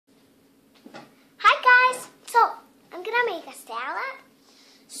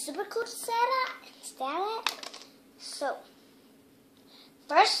salad. So,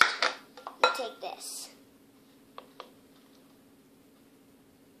 first, you take this.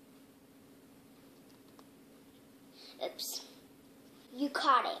 Oops. You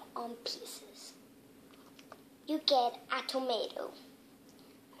cut it on pieces. You get a tomato.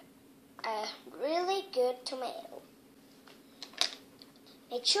 A really good tomato.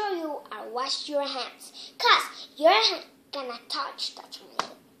 Make sure you wash your hands, cause you're gonna touch the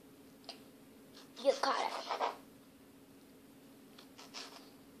tomato. You cut it.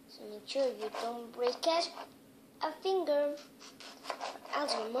 So make sure you don't break a finger, or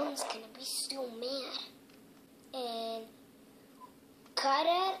else your mom's gonna be so mad. And cut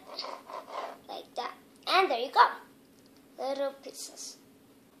it like that. And there you go. Little pieces.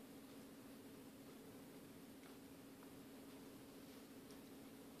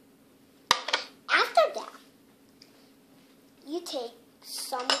 After that, you take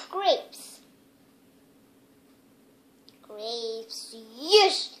some grapes.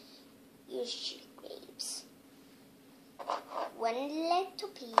 Use grapes. One little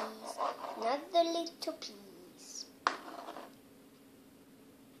piece, another little piece.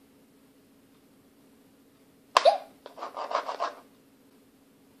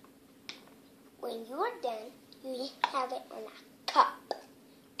 When you are done, you have it on a cup.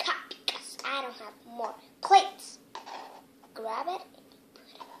 Because I don't have more plates. Grab it and you put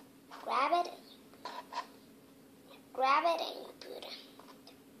it. Grab it and you put it. Grab it and you put it.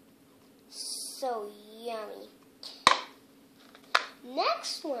 So yummy.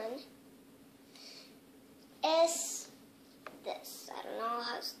 Next one is this. I don't know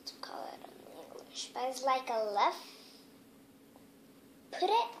how to call it in English, but it's like a leaf. Put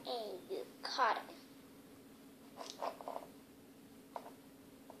it and you cut it.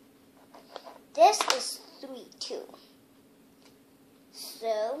 This is 3 too.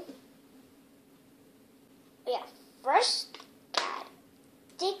 So, yeah, first gotta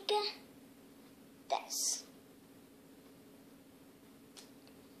dig this.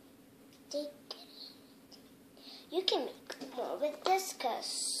 Dig it. You can make more with this because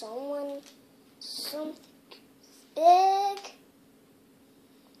something big,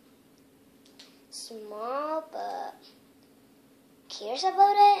 small, but cares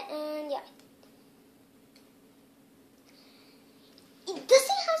about it, and yeah. It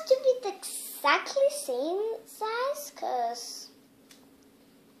doesn't have to be the exactly same size, cause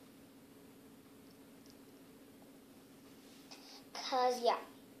yeah,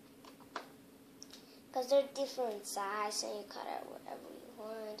 because they're different size, and you cut out whatever you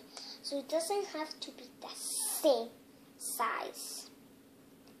want. So it doesn't have to be the same size.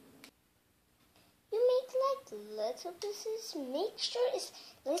 You make like little pieces. Make sure it's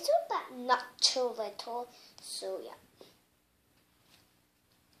little, but not too little. So yeah.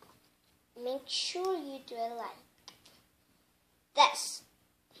 Make sure you do it like this.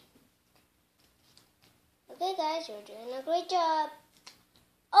 Okay guys, you're doing a great job.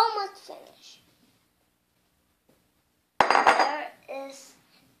 Almost finished. There is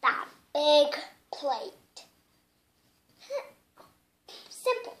that big plate.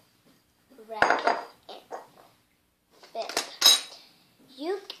 Simple. Red and big.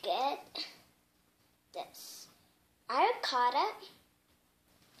 You get this. I cut it.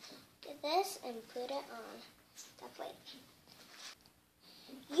 This and put it on the plate.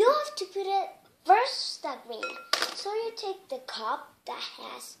 You have to put it first the green. So you take the cup that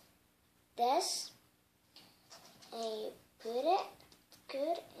has this and you put it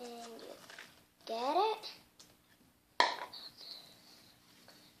good and you get it.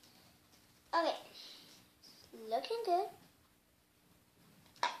 Okay, looking good.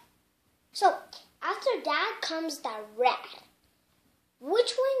 So after that comes the red.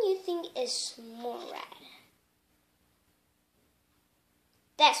 Which one you think is more red?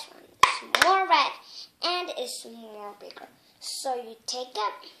 This one is more red and is more bigger. So you take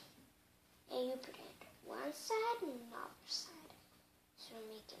it and you put it one side and another side. So you're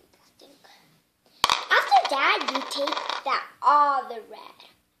making the thing. After that, you take the other red.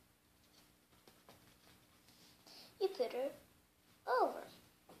 You put it over.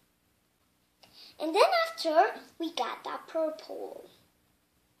 And then after, we got the purple.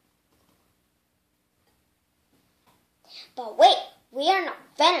 But wait, we are not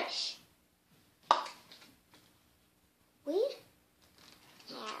finished. We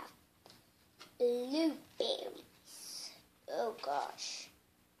have blueberries. Oh gosh.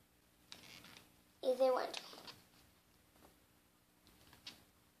 Here they went.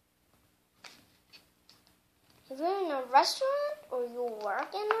 If you're in a restaurant or you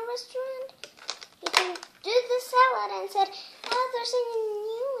work in a restaurant, you can do the salad and said, oh, there's something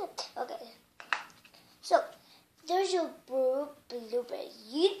new with Okay. So there's your blueberry.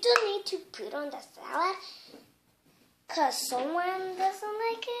 You don't need to put on the salad because someone doesn't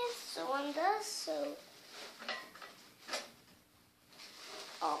like it. Someone does. So,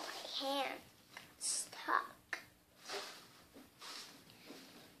 oh, my hand got stuck.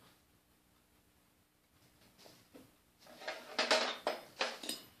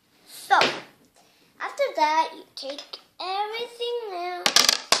 So after that, you take everything out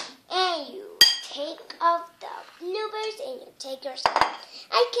and you take off the blueberries and you take your salad.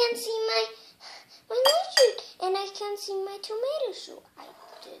 I can't see my lotion and I can't see my tomato, so I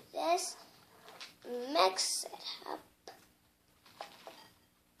do this, mix it up.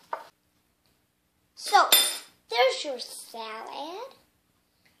 So there's your salad.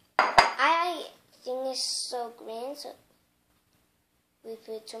 I think it's so green, so we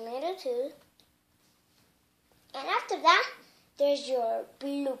put tomato too. And after that, there's your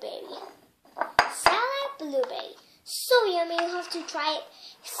blueberry. Salad blueberry. So yummy, you have to try it.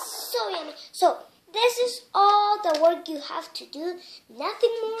 So yummy. So this is all the work you have to do.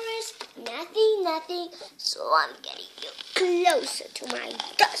 Nothing more is nothing. So I'm getting you closer to my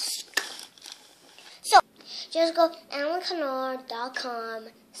desk. So just go animalcanard.com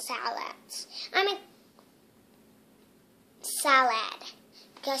salads. I mean salad.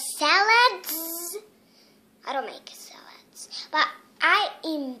 Because salads, I don't make salads. But I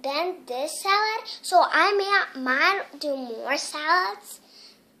invent this salad, so I might do more salads.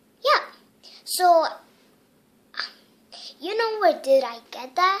 Yeah. So, you know where did I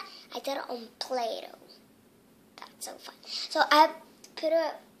get that? I got it on Play-Doh. That's so fun. So I put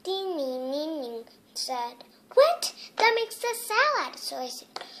a ding, ding, ding, ding, said, what? That makes the salad. So I said,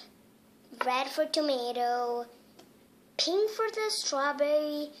 red for tomato, pink for the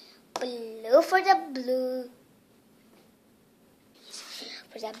strawberry, blue for the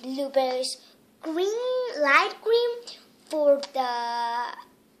blueberries, green, light green for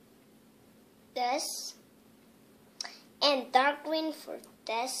this, and dark green for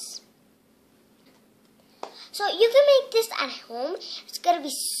this. So you can make this at home. It's gonna be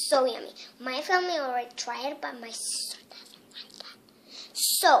so yummy. My family already tried it, but my sister doesn't like that.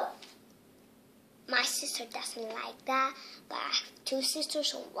 So my sister doesn't like that, but I have two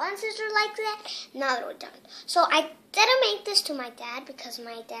sisters, so one sister likes that, another one doesn't. So I didn't make this to my dad because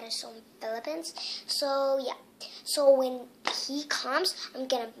my dad is from Philippines. So yeah. So when he comes, I'm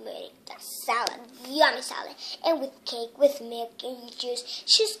gonna make the salad, yummy salad, and with cake, with milk and juice.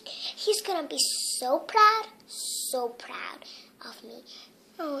 He's gonna be so proud of me.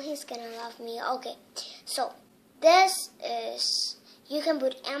 Oh, he's gonna love me. Okay, so this is, you can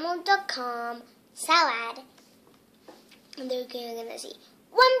put animal.com salad, and then you're gonna see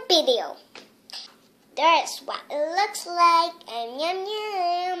one video. There's what it looks like, and yum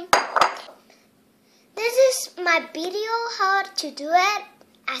yum. This is my video how to do it,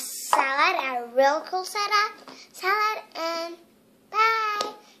 a salad, a real cool salad, and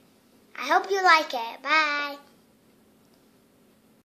bye. I hope you like it. Bye.